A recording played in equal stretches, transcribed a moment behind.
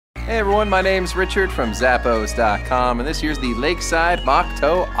Hey everyone, my name's Richard from Zappos.com, and this here's the Lakeside Moc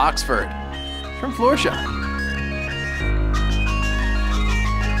Toe Oxford from Florsheim.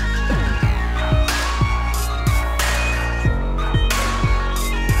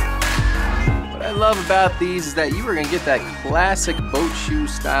 What I love about these is that you are going to get that classic boat shoe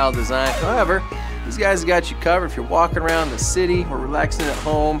style design. However, these guys got you covered if you're walking around the city or relaxing at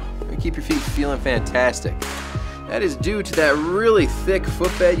home. Keep your feet feeling fantastic. That is due to that really thick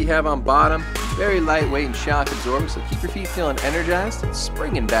footbed you have on bottom. Very lightweight and shock absorbing, so keep your feet feeling energized and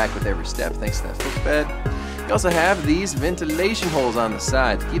springing back with every step thanks to that footbed. You also have these ventilation holes on the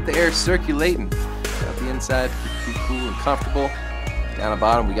side to keep the air circulating. Out the inside, keep you cool and comfortable. Down the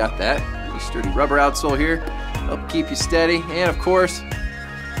bottom, we got that really sturdy rubber outsole here. Help keep you steady. And of course,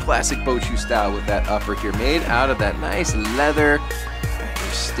 classic boat shoe style with that upper here, made out of that nice leather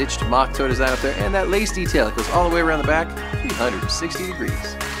stitched mock toe design up there, and that lace detail that goes all the way around the back, 360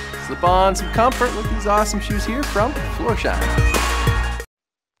 degrees. Slip on some comfort with these awesome shoes here from Florsheim.